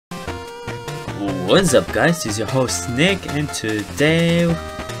What's up guys, this is your host Nick, and today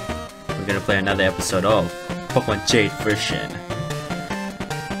we're gonna play another episode of Pokemon Jade version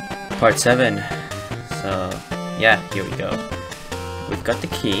Part 7. So yeah, here we go. We've got the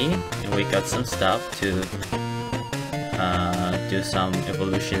key and we got some stuff to do some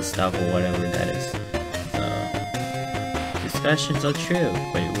evolution stuff or whatever that is. So these questions are true,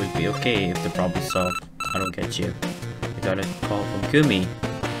 but it would be okay if the problem solved. I don't get you. We got a call from Gumi.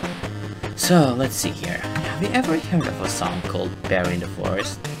 So, let's see here. Have you ever heard of a song called Berry in the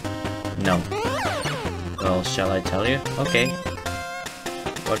Forest? No. Well, shall I tell you? Okay.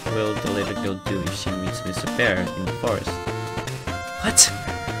 What will the little girl do if she meets Mr. Bear in the forest? What?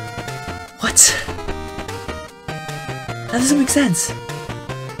 What? That doesn't make sense.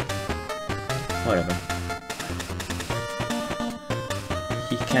 Whatever.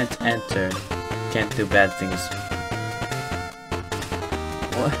 He can't enter. Can't do bad things.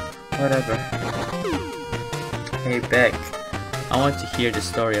 What? Whatever. Hey Beck, I want to hear the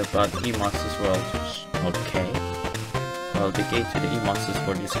story about E-Monsters World. Okay. Well, the gate to the E-Monsters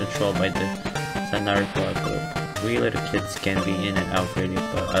World is controlled by the Sanaripog. We little kids can be in and out freely,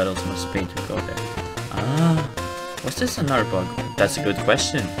 but adults must pay to go there. Ah, what's the Sanaripog? That's a good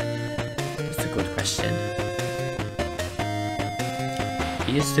question. That's a good question.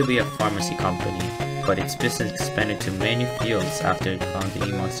 It used to be a pharmacy company, but its business expanded to many fields after it found the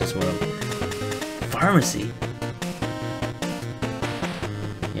E-Monsters World. Pharmacy?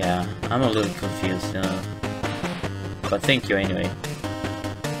 Yeah, I'm a little confused, but thank you anyway.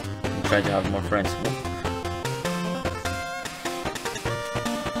 I'll try to have more friends.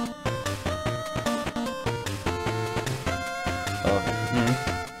 Oh,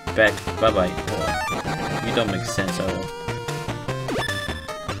 Back, bye-bye. Oh, you don't make sense at all.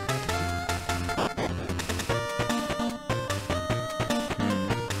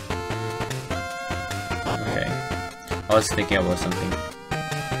 I was thinking about something.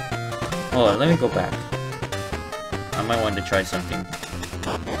 Hold on, let me go back. I might want to try something.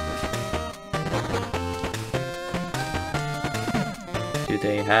 Do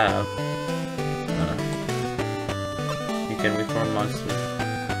they have... you can reform monsters.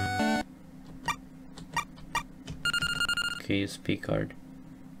 Okay, use P card.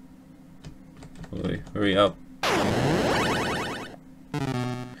 Wait, hurry up.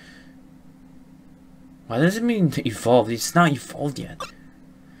 Why does it mean evolved? It's not evolved yet.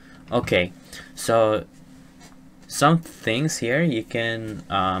 Okay, so some things here you can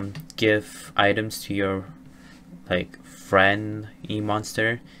give items to your friend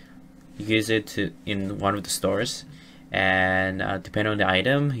E-Monster. Use it in one of the stores, and depending on the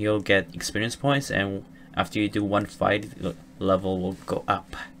item, you'll get experience points. And after you do one fight, the level will go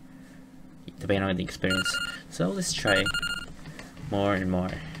up depending on the experience. So let's try more and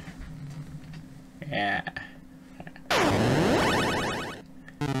more. Yeah.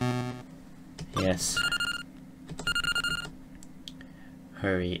 Yes.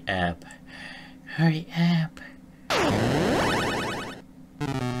 Hurry up. Hurry up.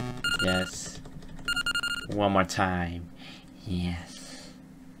 Yes. One more time. Yes.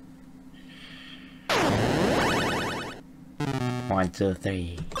 1, 2,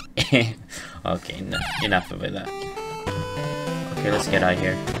 3. Okay, enough of that. Okay, let's get out of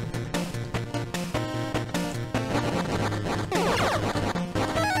here.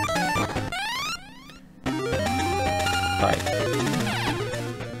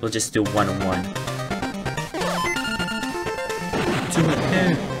 We'll just do one-on-one.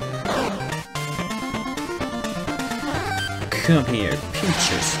 Come here,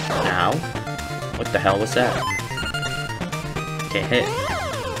 Peaches. Ow. What the hell was that? Okay, hit.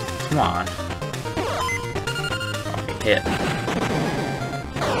 Come on. Okay, hit.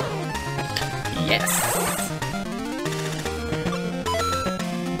 Yes!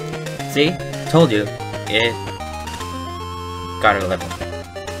 See? Told you. It got a level.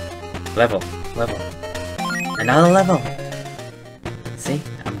 Level. Another level. See?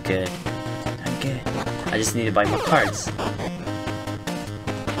 I'm good. I'm good. I just need to buy more cards.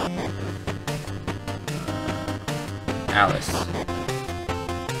 Alice.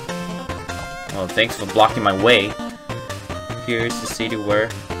 Well, thanks for blocking my way. Here's the city where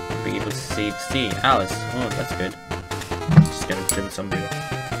you'll be able to see the sea. Alice. Oh, that's good. Just gonna trim some people.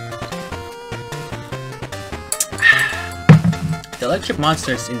 The electric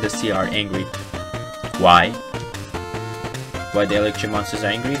monsters in the sea are angry. Why? Why the electric monsters are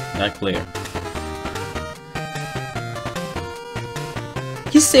angry? Not clear.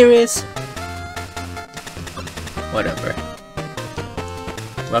 You serious? Whatever.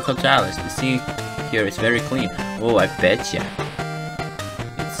 Welcome to Alice. The sea here is very clean. Oh, I betcha.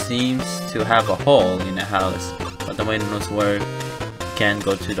 It's seems to have a hole in the house, but nobody knows where can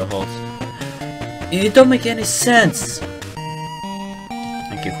go to the holes. It don't make any sense!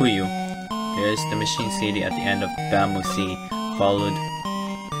 Okay, who you? There's the machine city at the end of Bamboo Sea, followed...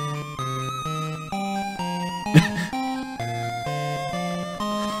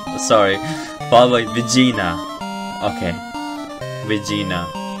 Sorry, followed by Vegina. Okay, Vegina.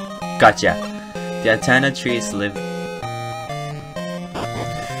 Gotcha. The antenna trees live...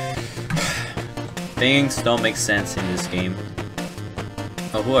 Things don't make sense in this game.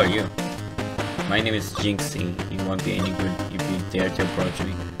 Oh, who are you? My name is Jinxie. You won't be any good if you dare to approach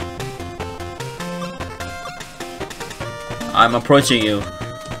me. I'm approaching you.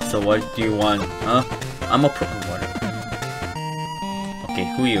 So what do you want? Huh? I'm Okay,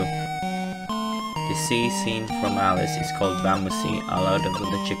 who you? The sea scene from Alice is called Bamboo Sea. A lot of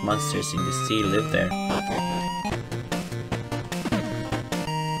electric monsters in the sea live there.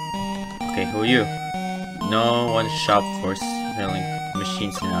 Okay, who are you? No one shop for selling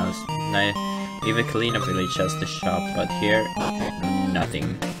machines in Alice. Even Kalina village has the shop, but here,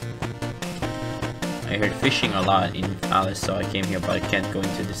 nothing. I heard fishing a lot in Alice, so I came here, but I can't go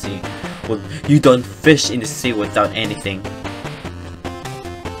into the sea. Well, you don't fish in the sea without anything.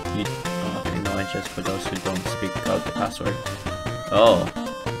 Okay, no, it's just for those who don't speak out the password. Oh,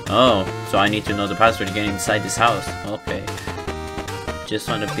 so I need to know the password to get inside this house. Okay. Just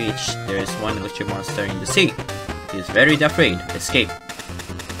on the beach, there is one electric monster in the sea. He is very afraid. Escape.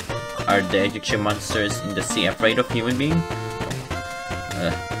 Are the electric monsters in the sea afraid of human beings?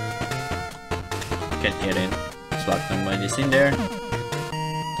 Can't get in. It's locked. Nobody's in there.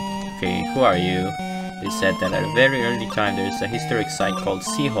 Okay, who are you? They said that at a very early time there is a historic site called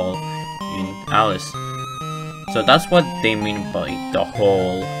Sea Hole in Alice. So that's what they mean by the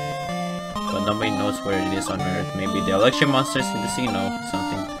hole. But nobody knows where it is on Earth. Maybe the electric monsters in the sea know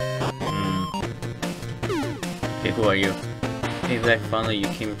something. Okay, who are you? Hey Black, finally you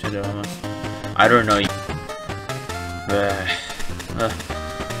came to the house. I don't know.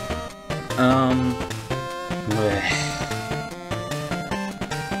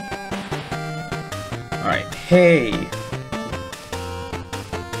 Alright, hey!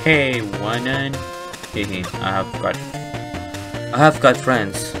 Hey, Wanan! Hehe, I have got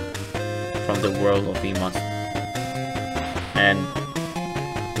friends from the world of Emos. And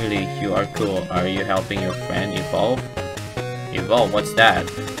really, you are cool. Are you helping your friend evolve? Evolve? What's that?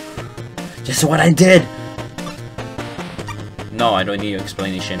 Just what I did! No, I don't need your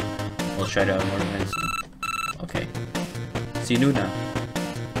explanation. We'll try to have more friends. Okay. Sinuna.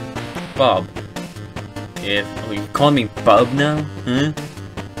 Bob. You call me Bob now? Huh?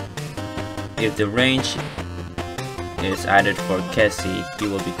 If the range is added for Cassie, he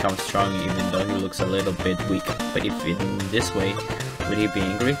will become strong even though he looks a little bit weak. But if in this way, would he be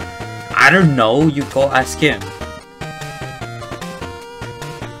angry? I don't know, you go ask him.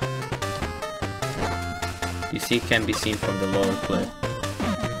 The sea can be seen from the lower cliff.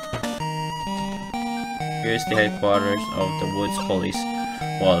 Here's the headquarters of the Woods Police.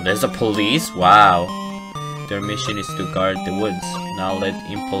 Well, there's a police? Wow. Their mission is to guard the woods. Now let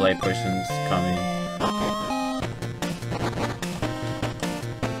impolite persons come in.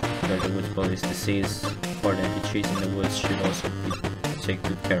 Guard the Woods Police. The sea is important. The trees in the woods should also be taken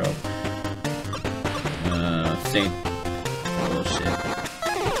good care of. Same bullshit.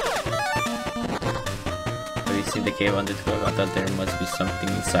 Have you seen the cave under the cliff? I thought there must be something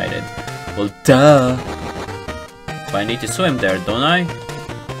inside it. Well, duh! But I need to swim there, don't I?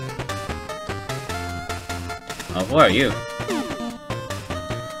 Oh, who are you?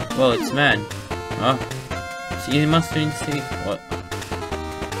 Well, it's man. Oh. See, monster in the sea. What?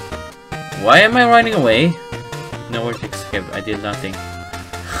 Why am I running away? Nowhere to escape. I did nothing.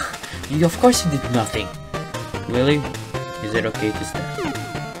 Of course you did nothing. Really? Is it okay to stay?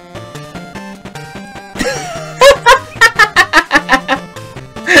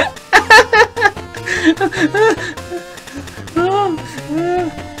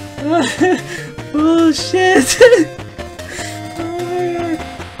 Bullshit!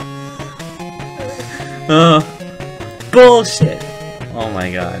 Bullshit! Oh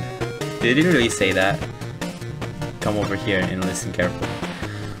my god. Did he really say that? Come over here and listen carefully.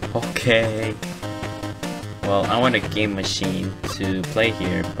 Okay. Well, I want a game machine to play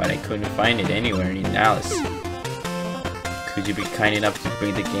here, but I couldn't find it anywhere in Alice. Could you be kind enough to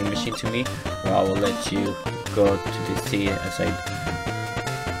bring the game machine to me? Well, I will let you go to the sea aside.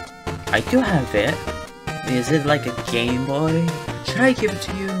 I do have it. Is it like a Game Boy? Should I give it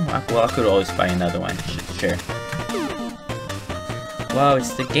to you? Well, I could always buy another one. Sure. Wow,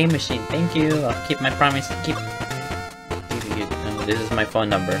 it's the game machine. Thank you. I'll keep my promise. I'm This is my phone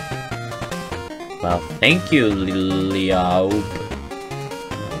number. Well, thank you, Liao.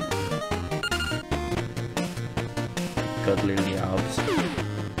 Cuddly Liaos.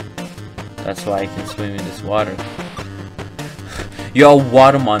 That's why I can swim in this water. You're a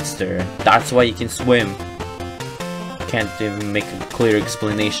water monster. That's why you can swim. Can't even make a clear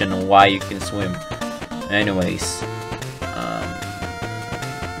explanation on why you can swim. Anyways.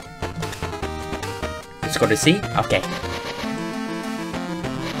 Let's go to sea? Okay.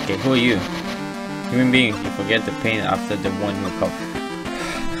 Okay, who are you? Human being, you forget the pain after the one you call.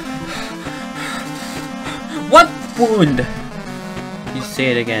 What wound? You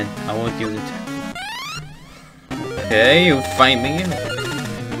say it again. I won't do it. Okay, you find me.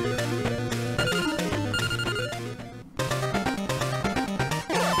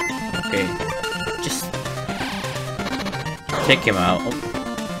 Okay. Just take him out. Oh.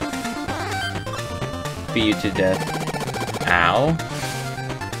 Beat you to death. Ow.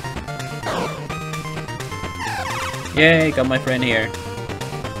 Yay, got my friend here.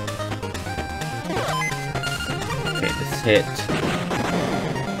 Okay, let's hit.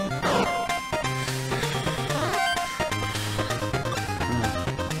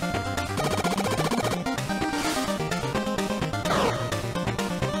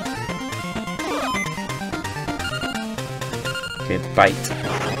 Okay, bite.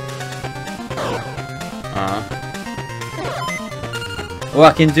 Oh,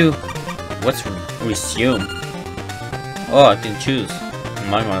 I can do. What's resume? Oh, I can choose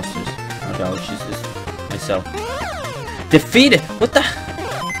my monsters. Okay, I'll choose this myself. Defeat it! What the?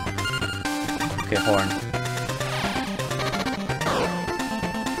 Okay, horn.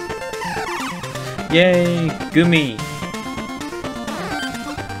 Yay! Gumi!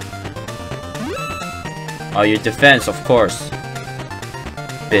 Oh, your defense, of course.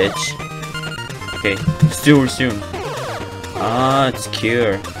 Bitch. Okay, still resume. Ah, it's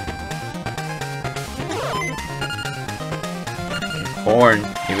cure. Horn,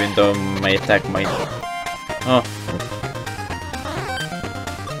 even though my attack might. Oh.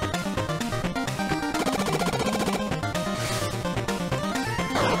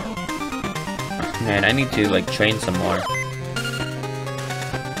 Man, I need to like train some more.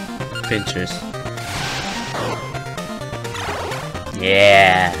 Pinchers.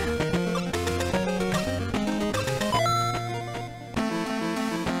 Yeah.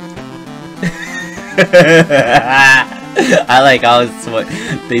 I like how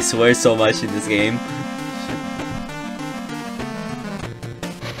they swear so much in this game.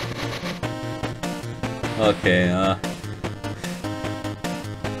 Okay,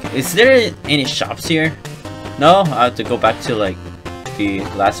 is there any shops here? No? I have to go back to like the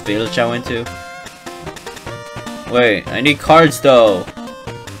last village I went to. Wait, I need cards though.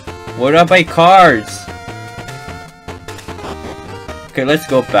 Where do I buy cards? Okay, let's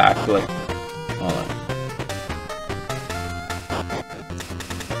go back. Like, hold on.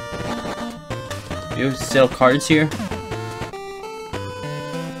 You sell cards here?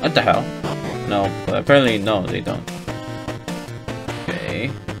 What the hell? No, but apparently no, they don't.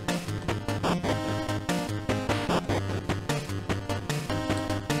 Okay.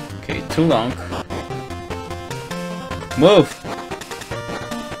 Okay, too long. Move!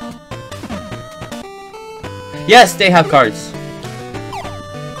 Yes, they have cards.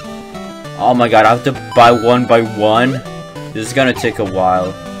 Oh my god, I have to buy one by one? This is gonna take a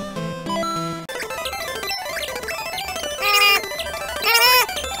while.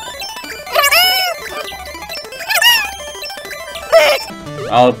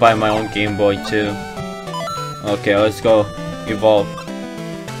 I'll buy my own Game Boy too. Okay, let's go. Evolve.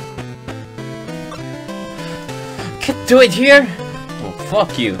 Can't do it here? Oh,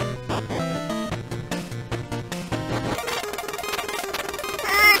 fuck you.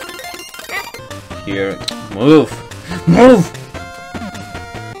 Here. Move! Move!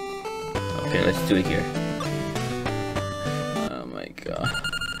 Okay, let's do it here. Oh my god.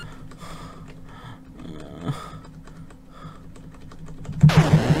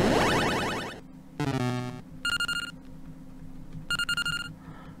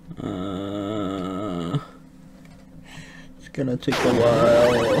 It's gonna take a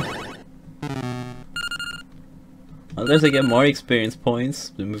while. Unless I get more experience points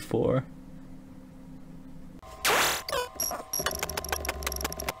than before.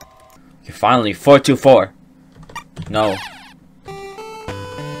 Okay, finally, 424. No.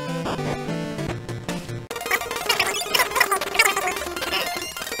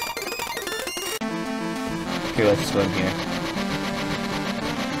 Okay, let's swim here.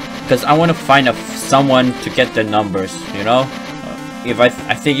 Because I want to find someone to get the numbers, you know?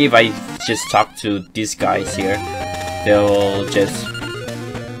 I think if I just talk to these guys here, they'll just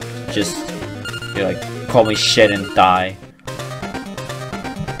you know, like call me shit and die.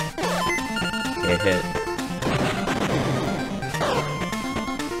 Okay, hit.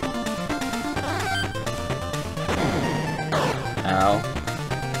 Ow.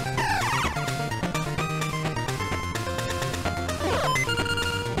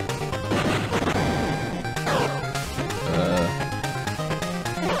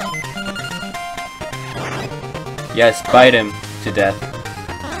 Yes, bite him to death.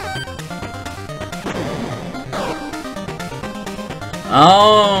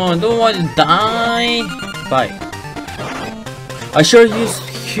 Oh, I don't want to die. Bite. I should use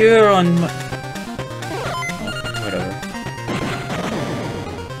cure on my... Oh, whatever.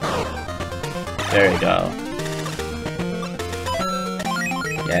 There you go.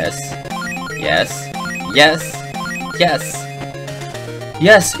 Yes. Yes. Yes. Yes.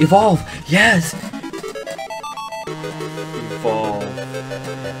 Yes, evolve. Yes. Evolve.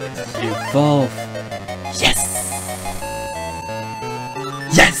 Evolve. Yes.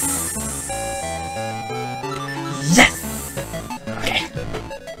 Yes. Yes. Okay.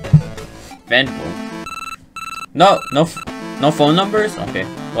 Venable. No phone numbers. Okay.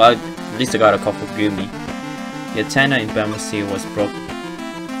 Well, at least I got a couple of Gumi. The antenna in Bamasi was broken.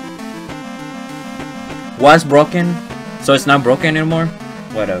 Was broken, so it's not broken anymore.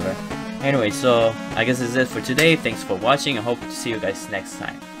 Whatever. Anyway, so I guess this is it for today. Thanks for watching. I hope to see you guys next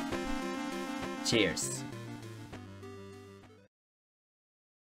time. Cheers.